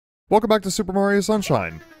Welcome back to Super Mario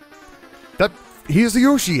Sunshine. He's a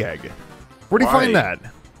Yoshi egg. Where'd he find that?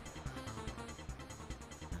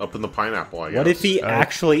 Up in the pineapple, I guess. What if he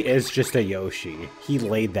actually is just a Yoshi? He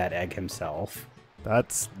laid that egg himself.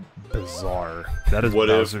 That's bizarre. That is What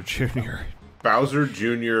Bowser Jr. Bowser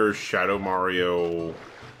Jr. Shadow Mario.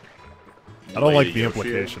 I don't like the Yoshi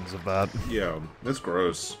implications of that. Yeah, that's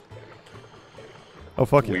gross. Oh,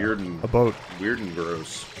 fuck you. Weird and a boat. Weird and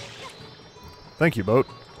gross. Thank you, boat.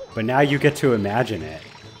 But now you get to imagine it.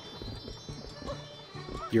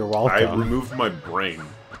 You're welcome. I removed my brain,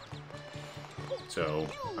 so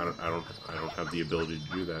I don't have the ability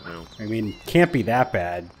to do that now. I mean, can't be that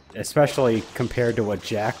bad, especially compared to what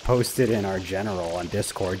Jack posted in our general on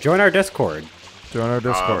Discord. Join our Discord. Join our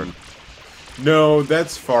Discord. No,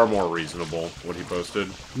 that's far more reasonable, what he posted.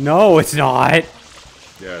 No, it's not.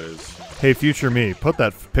 Yeah, it is. Hey, future me, put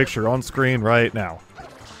that picture on screen right now.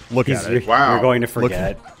 Look at it. Wow. You're going to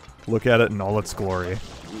forget. Look at it in all its glory.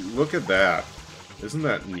 Look at that. Isn't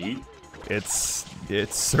that neat? It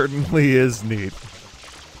certainly is neat.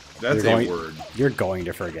 That's a word. You're going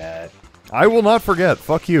to forget. I will not forget.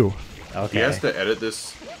 Fuck you. Okay. He has to edit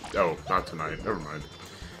this. Oh, not tonight. Never mind.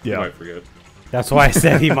 Yeah. He might forget. That's why I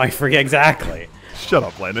said he might forget. Exactly. Shut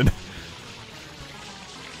up, Landon.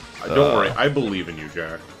 Don't worry. I believe in you,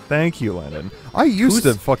 Jack. Thank you, Landon. I used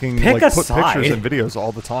to fucking pick put a side. pictures and videos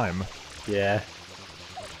all the time. Yeah.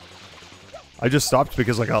 I just stopped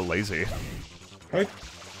because I got lazy. Hi.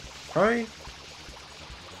 Hi.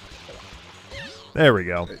 There we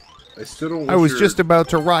go. I still don't. I was just about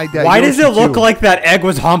to ride that. Why does Yoshi it look too. like that egg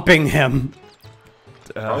was humping him?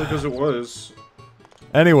 Probably because it was.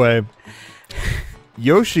 Anyway,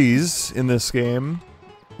 Yoshis in this game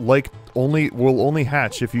will only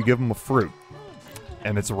hatch if you give them a fruit,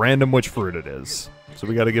 and it's random which fruit it is. So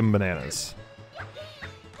we got to give them bananas.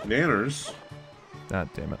 Bananas. God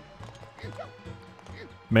damn it,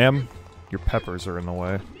 ma'am, your peppers are in the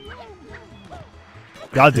way.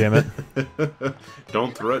 God damn it.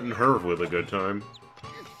 Don't threaten her with a good time.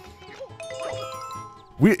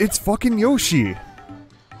 It's fucking Yoshi.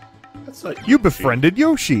 That's not You befriended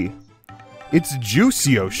Yoshi. It's Juice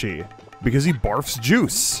Yoshi because he barfs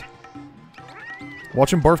juice.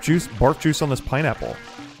 Watch him barf juice on this pineapple.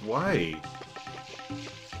 Why?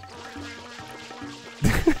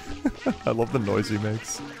 I love the noise he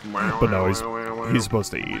makes. Wow, But no, wow, he's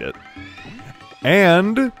supposed to eat it.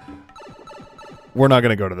 And we're not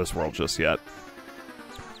going to go to this world just yet.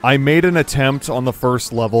 I made an attempt on the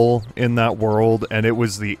first level in that world, and it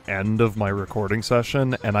was the end of my recording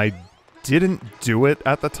session, and I didn't do it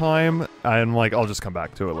at the time. I'm like, I'll just come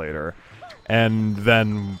back to it later. And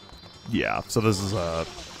then, yeah, so this is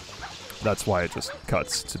that's why it just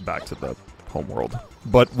cuts back to the home world.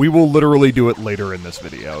 But we will literally do it later in this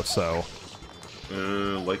video, so...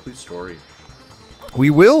 likely story. We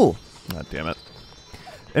will! God damn it.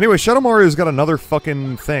 Anyway, Shadow Mario's got another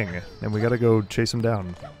fucking thing, and we gotta go chase him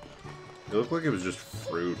down. It looked like it was just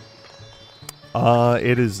fruit.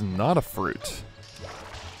 It is not a fruit.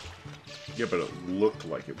 Yeah, but it looked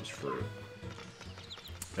like it was fruit.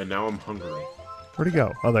 And now I'm hungry. Where'd he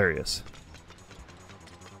go? Oh, there he is.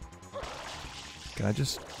 Can I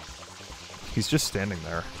just... He's just standing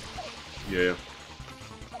there. Yeah.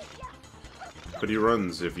 But he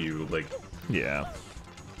runs if you, like... Yeah.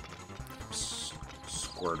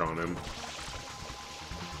 Squirt on him.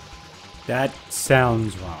 That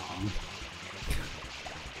sounds wrong.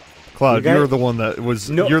 Cloud, you're the one that was...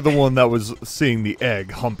 No. You're the one that was seeing the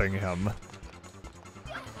egg humping him.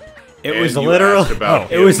 It And was you literally... asked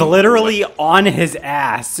about It was him, literally on his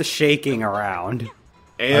ass, shaking around.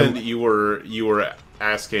 And you were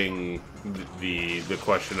asking the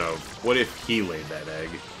question of, what if he laid that egg?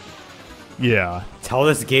 Yeah. Tell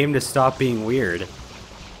this game to stop being weird.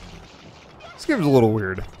 This game's a little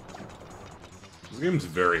weird. This game's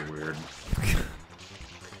very weird.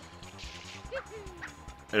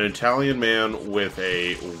 An Italian man with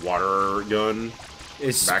a water gun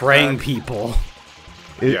Is backpack. spraying people.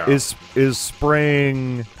 Yeah. Is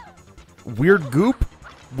spraying weird goop,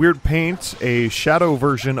 weird paint, a shadow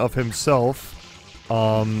version of himself,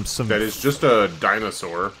 some... That is just a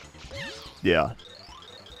dinosaur. Yeah.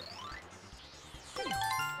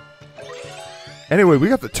 Anyway, we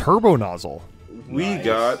got the turbo nozzle. We Nice.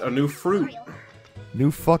 got a new fruit. New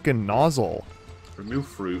fucking nozzle. A new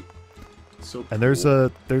fruit. So And there's a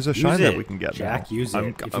shine Use that it, we can get Jack, now. use it. I'm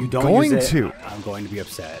If you I'm don't going use it, to. I'm going to be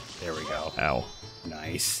upset. There we go. Ow.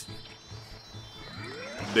 Nice.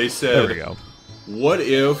 They There said, we go. what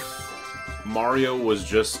if Mario was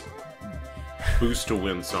just Boost to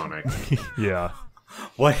Win Sonic? Yeah.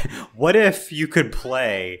 What if you could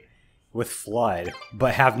play with FLUDD,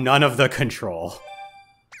 but have none of the control.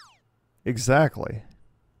 Exactly.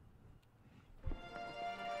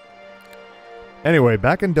 Anyway,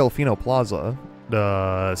 back in Delfino Plaza,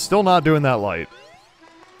 still not doing that light.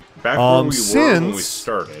 Back where we were when we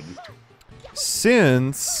started.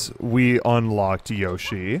 Since we unlocked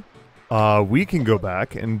Yoshi, we can go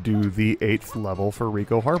back and do the 8th level for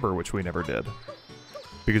Rico Harbor, which we never did.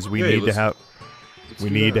 Because we need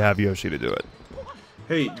to have Yoshi to do it.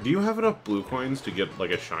 Hey, do you have enough blue coins to get,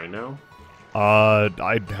 like, a shine now?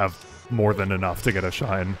 I'd have more than enough to get a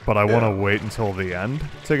shine, but I want to wait until the end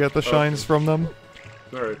to get the shines from them.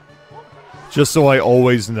 Alright. Just so I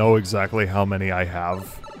always know exactly how many I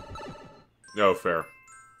have. No, fair.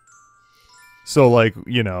 So, like,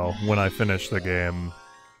 you know, when I finish the game,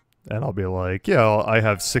 and I'll be like, yeah, I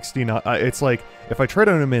have 69. It's like, if I trade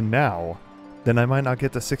them in now, then I might not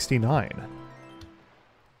get to 69.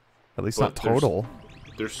 At least not total.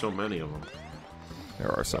 There's so many of them.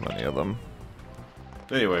 There are so many of them.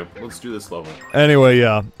 Anyway, let's do this level. Anyway,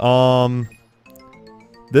 yeah.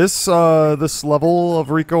 This level of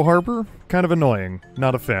Rico Harbor, kind of annoying.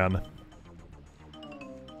 Not a fan.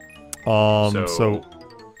 So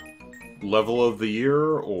level of the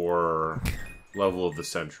year or level of the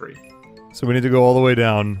century? So we need to go all the way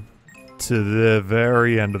down to the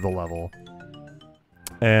very end of the level.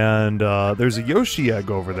 And there's a Yoshi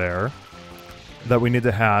egg over there that we need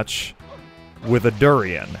to hatch with a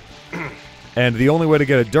durian. And the only way to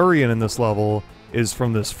get a durian in this level is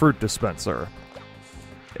from this fruit dispenser.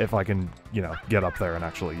 If I can, you know, get up there and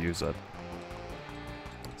actually use it.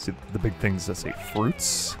 See, the big things that say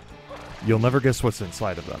fruits? You'll never guess what's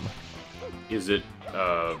inside of them. Is it,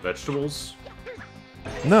 vegetables?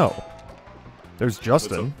 No. There's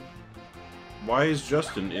Justin. Why is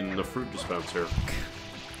Justin in the fruit dispenser?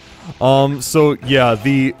 So, yeah,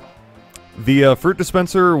 the fruit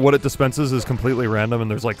dispenser, what it dispenses is completely random,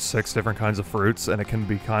 and there's like 6 different kinds of fruits, and it can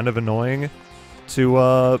be kind of annoying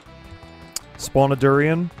to, spawn a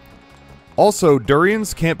durian. Also,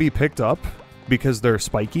 durians can't be picked up because they're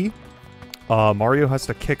spiky. Mario has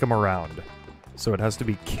to kick them around. So it has to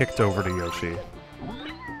be kicked over to Yoshi.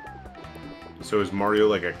 So is Mario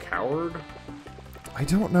like a coward? I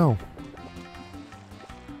don't know.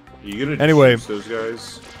 Are you gonna juice those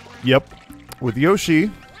guys? Yep. With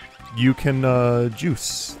Yoshi, you can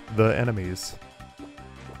juice the enemies.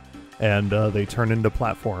 And they turn into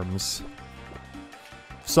platforms.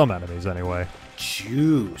 Some enemies, anyway.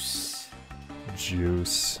 Juice.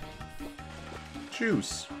 Juice.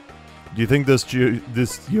 Do you think this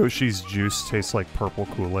Yoshi's juice tastes like purple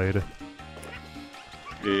Kool-Aid?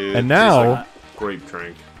 And now, like grape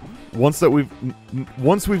drink. once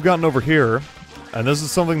we've gotten over here, and this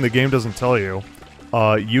is something the game doesn't tell you,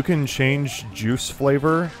 you can change juice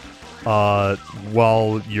flavor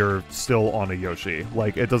while you're still on a Yoshi.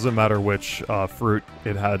 Like, it doesn't matter which fruit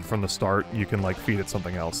it had from the start, you can like feed it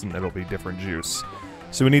something else and it'll be different juice.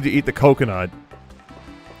 So we need to eat the coconut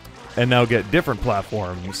and now get different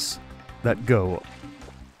platforms that go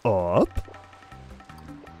up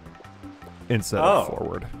instead of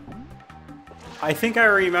forward. I think I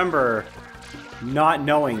remember not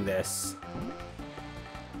knowing this.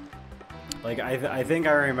 Like, I think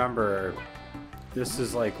I remember this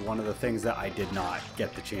is like one of the things that I did not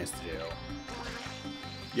get the chance to do.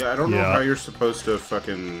 Yeah, I don't know how you're supposed to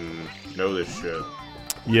fucking know this shit.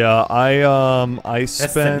 Yeah, I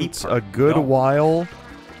spent a good while.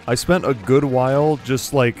 I spent a good while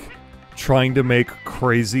just like trying to make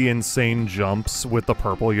crazy, insane jumps with the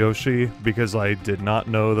purple Yoshi because I did not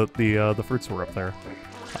know that the fruits were up there.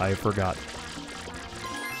 I forgot.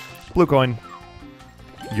 Blue coin.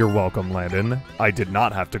 You're welcome, Landon. I did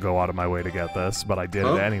not have to go out of my way to get this, but I did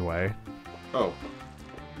it anyway. Oh,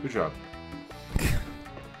 good job.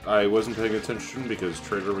 I wasn't paying attention because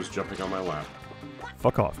Trader was jumping on my lap.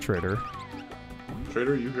 Fuck off, Trader.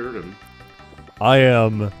 Trader, you heard him. I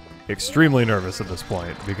am extremely nervous at this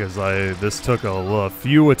point because this took a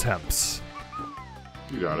few attempts.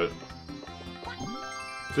 You got it.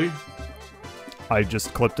 See? I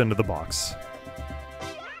just clipped into the box.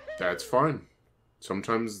 That's fine.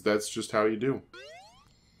 Sometimes that's just how you do.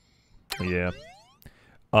 Yeah.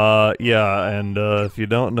 Yeah, and if you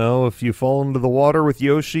don't know, if you fall into the water with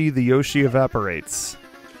Yoshi, the Yoshi evaporates.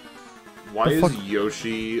 Why is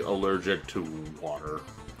Yoshi allergic to water?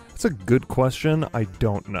 That's a good question. I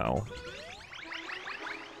don't know.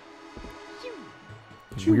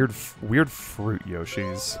 Weird fruit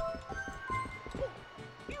Yoshis.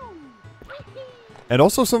 And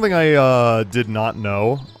also something I did not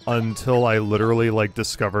know until I literally like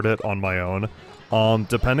discovered it on my own.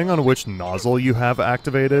 Depending on which nozzle you have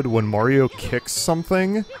activated, when Mario kicks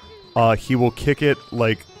something, he will kick it,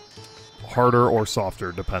 like, harder or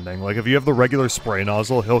softer, depending. Like, if you have the regular spray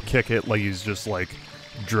nozzle, he'll kick it like he's just, like,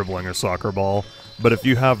 dribbling a soccer ball. But if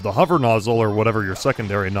you have the hover nozzle or whatever your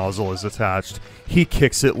secondary nozzle is attached, he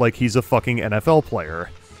kicks it like he's a fucking NFL player.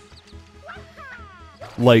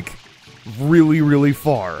 Like, really, really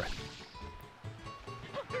far.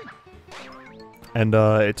 And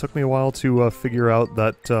it took me a while to figure out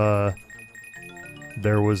that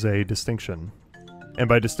there was a distinction. And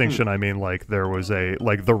by distinction, I mean, like, there was a,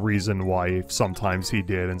 like, the reason why sometimes he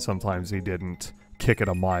did and sometimes he didn't kick it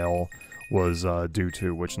a mile was due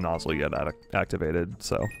to which nozzle you had activated,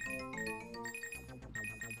 so.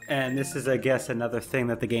 And this is, I guess, another thing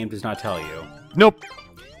that the game does not tell you. Nope.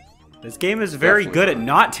 This game is very good at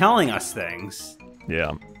not telling us things.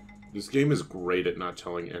 Yeah. This game is great at not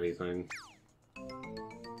telling anything.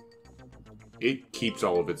 It keeps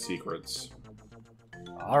all of its secrets.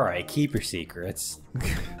 Alright, keep your secrets.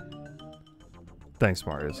 Thanks,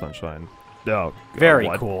 Mario Sunshine. Oh, Very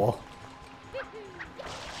what? cool.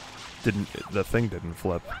 The thing didn't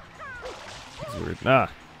flip. It's weird.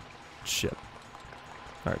 Ah, shit.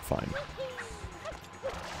 Alright, fine.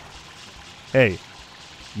 Hey,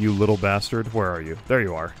 you little bastard, where are you? There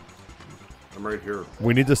you are. I'm right here.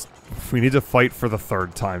 We need to fight for the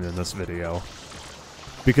third time in this video.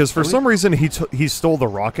 Because for some reason he stole the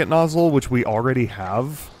rocket nozzle, which we already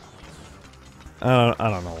have. I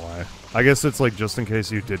don't know why. I guess it's like just in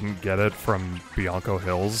case you didn't get it from Bianco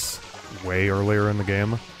Hills way earlier in the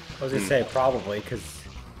game. I was gonna say probably because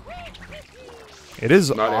it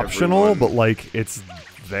is Not optional, everyone. but like it's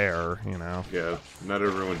there, you know. Yeah, not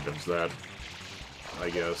everyone does that,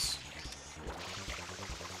 I guess.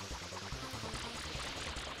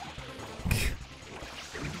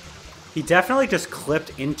 he definitely just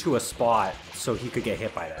clipped into a spot so he could get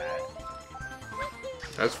hit by that.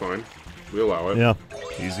 That's fine. We allow it. Yeah,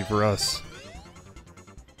 easy for us.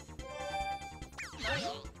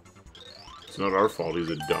 It's not our fault he's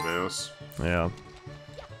a dumbass. Yeah.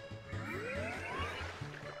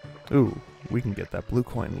 Ooh, we can get that blue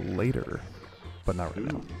coin later, but not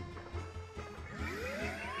right now.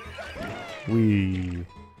 We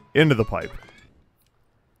into the pipe.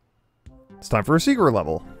 It's time for a secret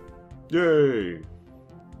level. Yay!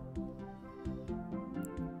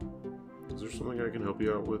 Is there something I can help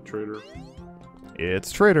you out with, Trader?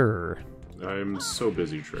 It's Trader. I'm so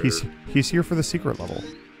busy, Trader. He's here for the secret level.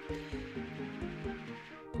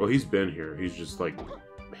 Well, he's been here. He's just, like,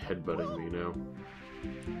 headbutting me now.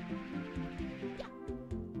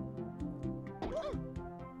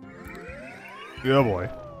 Oh boy.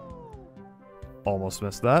 Almost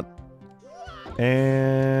missed that.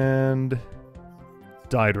 And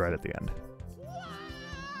died right at the end.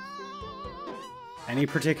 Any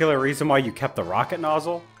particular reason why you kept the rocket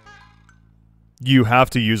nozzle? You have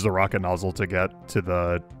to use the rocket nozzle to get to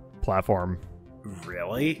the platform.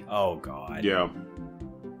 Really? Oh god. Yeah.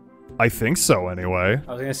 I think so, anyway.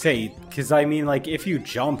 I was gonna say, because I mean, like, if you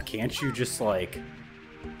jump, can't you just, like,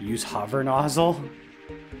 use hover nozzle?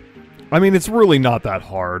 I mean, it's really not that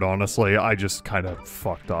hard, honestly. I just kind of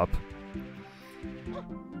fucked up.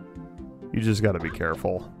 You just gotta be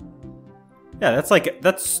careful. Yeah,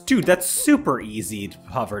 dude, that's super easy to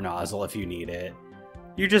hover nozzle if you need it.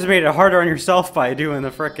 You just made it harder on yourself by doing the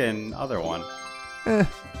frickin' other one. Eh.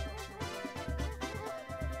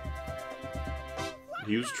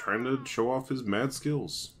 He was trying to show off his mad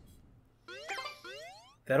skills.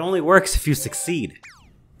 That only works if you succeed.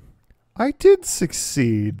 I did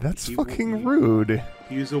succeed. That's He- fucking rude.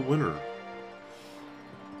 He's a winner.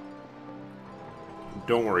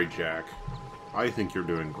 Don't worry, Jack. I think you're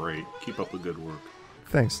doing great. Keep up the good work.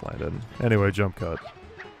 Thanks, Landon. Anyway, jump cut.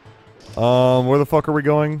 Where the fuck are we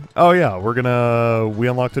going? Oh yeah, we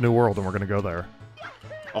unlocked a new world and we're gonna go there.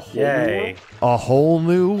 A whole new Yay. world? A whole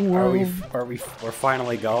new world? We're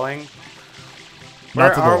finally going? Not Where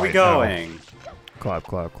to the are light, we no. going? Clap,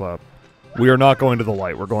 clap, clap. We are not going to the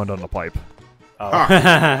light. We're going down the pipe.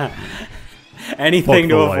 Oh. Anything Fuck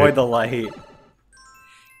to the avoid light. the light.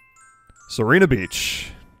 Serena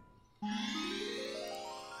Beach.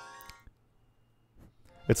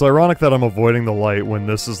 It's ironic that I'm avoiding the light when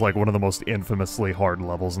this is like one of the most infamously hard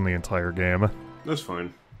levels in the entire game. That's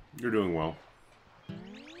fine. You're doing well.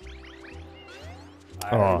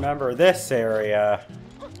 I remember this area.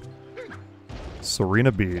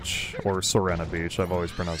 Serena Beach, or Serena Beach. I've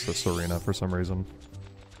always pronounced this Serena for some reason.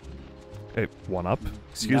 Hey, one up?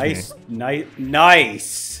 Excuse me.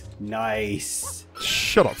 Nice.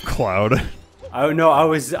 Shut up, Cloud. Oh no,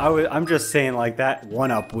 I'm just saying like that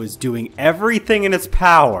 1-up was doing everything in its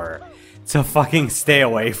power to fucking stay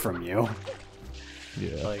away from you.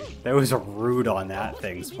 Yeah. Like, that was rude on that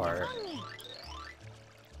thing's part.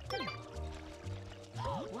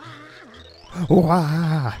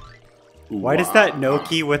 Wah. Why does that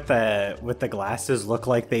Noki with the glasses look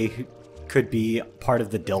like they could be part of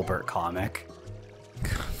the Dilbert comic?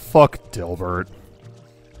 Fuck Dilbert.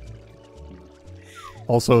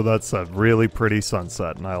 Also, that's a really pretty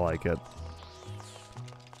sunset, and I like it.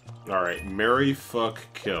 Alright, marry, fuck,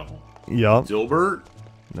 kill. Yup. Dilbert?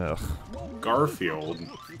 Ugh. Garfield.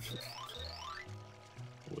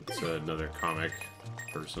 What's another comic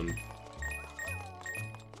person?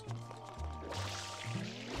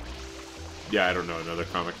 Yeah, I don't know another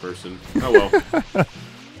comic person. Oh well.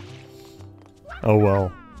 Oh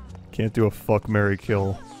well. Can't do a fuck, marry,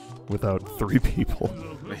 kill without 3 people.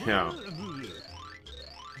 Yeah.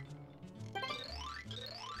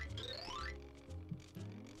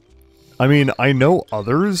 I mean, I know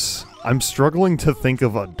others. I'm struggling to think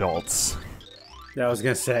of adults. Yeah, I was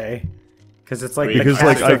gonna say, because it's like I mean, because,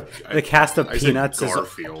 the cast of I said Peanuts is.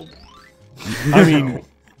 Garfield. I mean,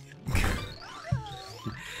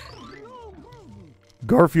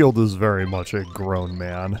 Garfield is very much a grown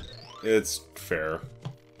man. It's fair.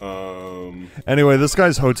 Anyway, this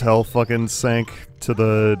guy's hotel fucking sank to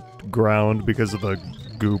the ground because of the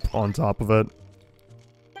goop on top of it.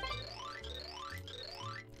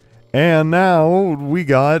 And now we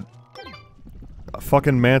got a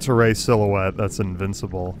fucking manta ray silhouette that's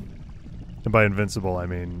invincible. And by invincible, I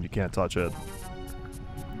mean you can't touch it.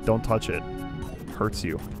 Don't touch it. It hurts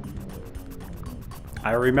you.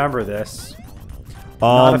 I remember this.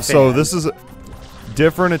 Not a So fan. this is a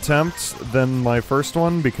different attempt than my first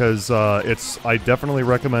one because I definitely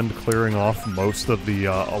recommend clearing off most of the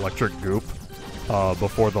electric goop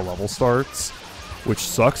before the level starts. Which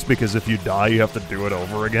sucks because if you die, you have to do it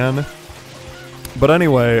over again. But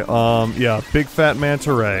anyway, yeah, big fat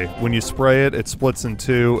manta ray. When you spray it, it splits in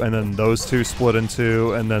 2, and then those 2 split in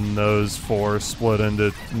 2, and then those 4 split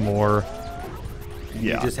into more.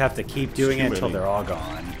 Yeah. You just have to keep doing Too it until many. they're all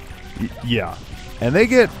gone. Yeah. And they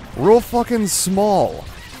get real fucking small.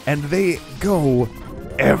 And they go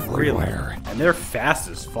everywhere. And they're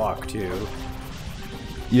fast as fuck, too.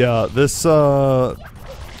 Yeah, this,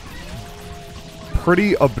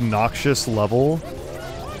 pretty obnoxious level.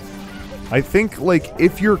 I think, like,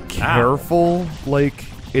 if you're careful, like,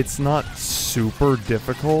 it's not super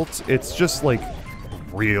difficult. It's just, like,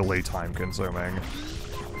 really time-consuming.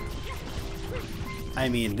 I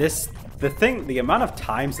mean, the amount of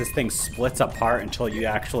times this thing splits apart until you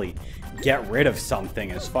actually get rid of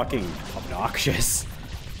something is fucking obnoxious.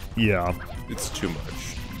 Yeah. It's too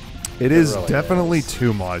much. It is really definitely is.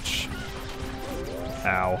 too much.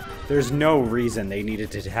 Ow. There's no reason they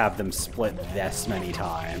needed to have them split this many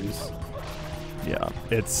times. Yeah.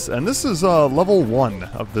 And this is, level 1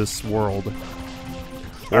 of this world.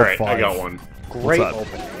 Alright, I 5. got one. Great that?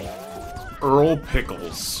 opening. Earl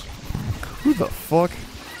Pickles. Who the fuck?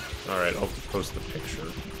 Alright, I'll post the picture.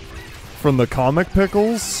 From the comic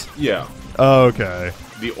Pickles? Yeah. Oh, okay.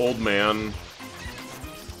 The old man.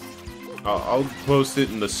 I'll post it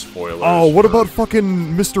in the spoilers. Oh, what for- about fucking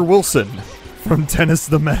Mr. Wilson from Tennis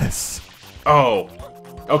the Menace? Oh.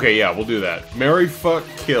 Okay, yeah, we'll do that. Marry, fuck,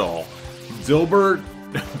 kill. Dilbert,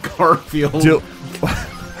 Garfield.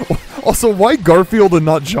 Also, why Garfield and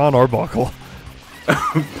not John Arbuckle?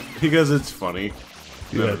 Because it's funny.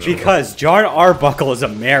 Yeah, Because John Arbuckle is a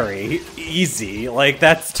Mary. Easy. Like,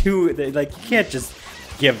 that's too... Like, you can't just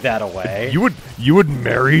give that away. You would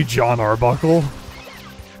marry John Arbuckle?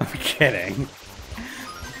 I'm kidding.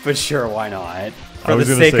 But sure, why not? I For was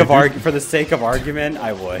the gonna sake say, of dude- for the sake of argument,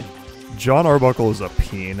 I would. John Arbuckle is a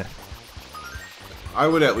peen. I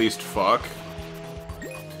would at least fuck.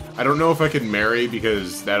 I don't know if I could marry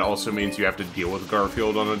because that also means you have to deal with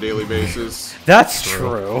Garfield on a daily basis. That's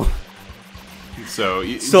true. So, So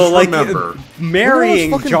just like remember. marrying Well,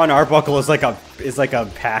 no, it's fucking- John Arbuckle is like a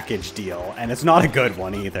package deal, and it's not a good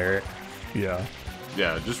one either. Yeah.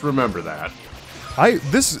 Yeah, just remember that. I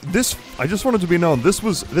just wanted to be known.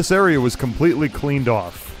 This area was completely cleaned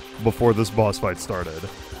off before this boss fight started.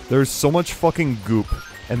 There's so much fucking goop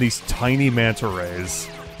and these tiny manta rays.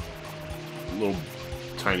 Little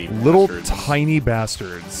tiny Little bastards. tiny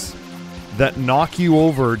bastards that knock you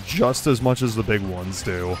over just as much as the big ones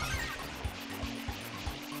do.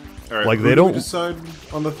 Alright, like, who they do don't- we decide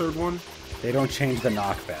on the third one? They don't change the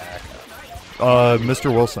knockback.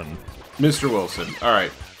 Mr. Wilson. Mr. Wilson.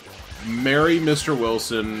 Alright. Marry Mr.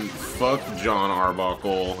 Wilson, fuck John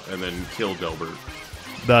Arbuckle, and then kill Dilbert.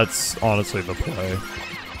 That's honestly the play,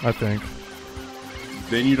 I think.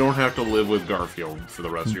 Then you don't have to live with Garfield for the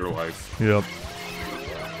rest of your life. Yep.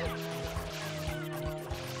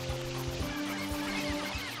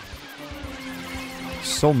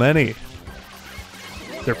 so many.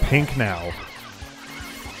 They're pink now.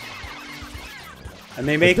 And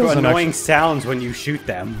they make doesn't annoying sounds when you shoot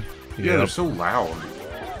them. Yeah, they're so loud.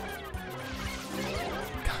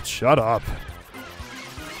 God, shut up.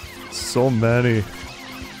 So many.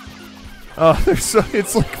 Oh, there's so,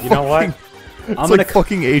 it's like You know what? It's like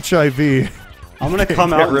fucking HIV. I'm gonna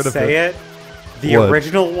come Get out and rid of say it. The What?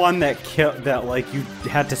 original one that like you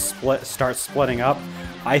had to start splitting up.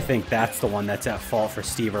 I think that's the one that's at fault for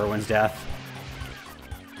Steve Irwin's death.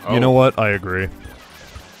 Oh. You know what? I agree.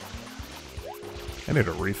 I need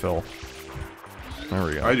a refill. There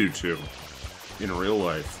we go. I do too. In real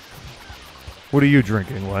life. What are you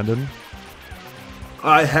drinking, Landon?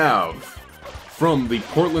 I have, from the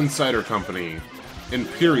Portland Cider Company,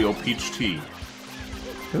 Imperial Peach Tea.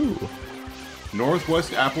 Ooh.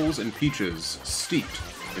 Northwest apples and peaches steeped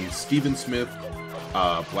in Stephen Smith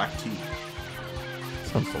black tea.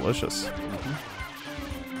 Sounds delicious.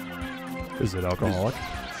 Is it alcoholic?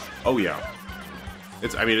 Oh yeah.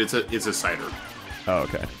 It's a cider. Oh,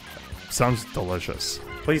 okay. Sounds delicious.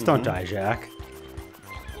 Please don't die, Jack.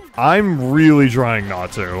 I'm really trying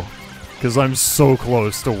not to, because I'm so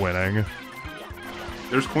close to winning.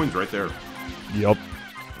 There's coins right there. Yup.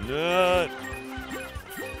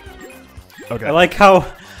 Okay. I like how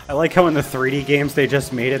in the 3D games they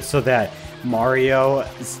just made it so that Mario,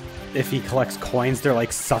 if he collects coins, they're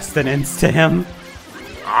like sustenance to him.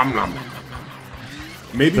 Nom, nom, nom, nom, nom.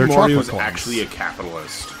 Maybe They're Mario's chocolate coins. actually a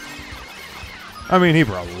capitalist. I mean, he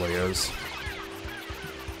probably is.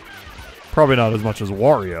 Probably not as much as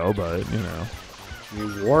Wario, but, you know. I mean,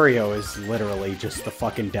 Wario is literally just the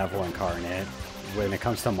fucking devil incarnate when it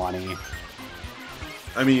comes to money.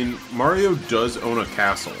 I mean, Mario does own a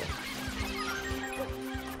castle.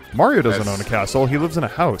 Mario doesn't own a castle, he lives in a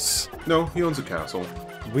house. No, he owns a castle.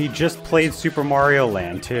 We just played Super Mario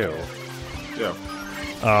Land too. Yeah.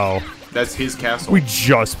 Oh. That's his castle. We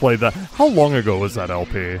just played that. How long ago was that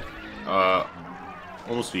LP?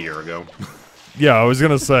 Almost a year ago. Yeah, I was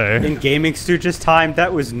gonna say. In Gaming Stooges' time,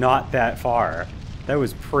 that was not that far. That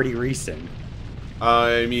was pretty recent.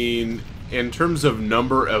 I mean, in terms of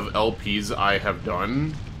number of LPs I have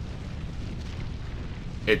done,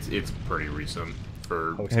 it's pretty recent.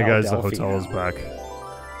 For Hey guys, the Delphine. hotel is back.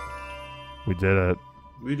 We did it.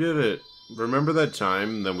 we did it. Remember that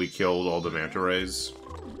time that we killed all the manta rays?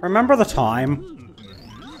 Remember the time?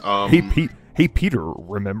 Hey Peter,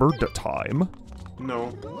 remember the time?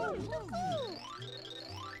 No.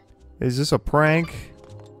 Is this a prank?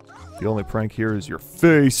 The only prank here is your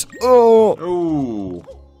face. Oh! Oh,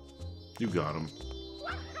 you got him.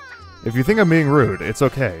 If you think I'm being rude, it's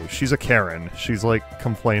okay. She's a Karen. She's like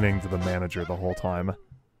complaining to the manager the whole time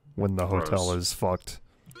when the hotel Gross. is fucked.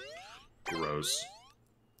 Gross.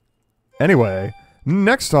 Anyway,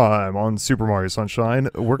 next time on Super Mario Sunshine,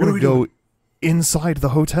 we're gonna go inside the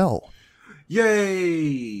hotel.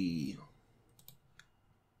 Yay!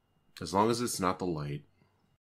 As long as it's not the light.